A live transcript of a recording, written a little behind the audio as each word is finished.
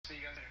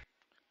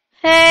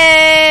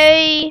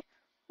Hey,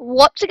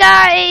 what's up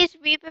guys?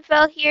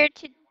 Reaperfell here.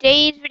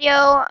 Today's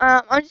video,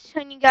 I'm just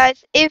telling you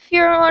guys, if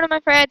you're one of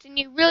my friends and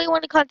you really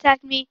want to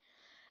contact me,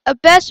 a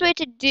best way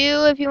to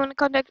do if you want to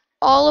contact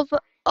all of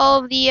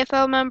the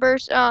EFL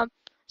members,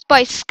 is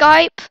by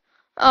Skype.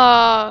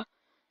 Uh,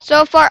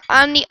 so far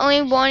I'm the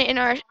only one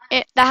that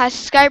has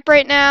Skype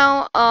right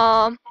now.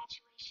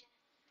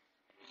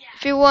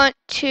 If you want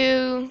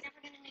to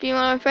be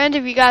one of my friends,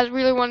 if you guys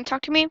really want to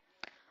talk to me,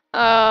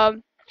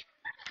 um.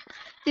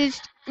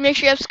 Just make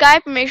sure you have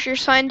Skype and make sure you're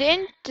signed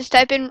in. Just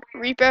type in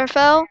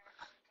ReaperFL.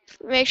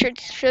 Make sure it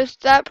shows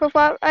that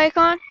profile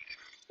icon.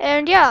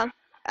 And yeah,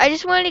 I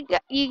just wanted to tell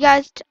you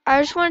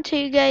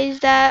guys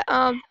that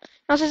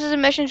also this is a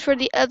message for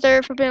the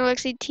other Forbidden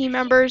Legacy team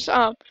members.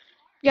 You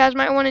guys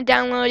might want to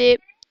download it.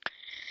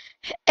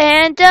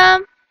 And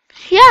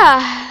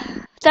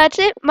yeah, that's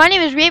it. My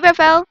name is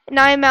ReaperFL and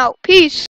I am out. Peace.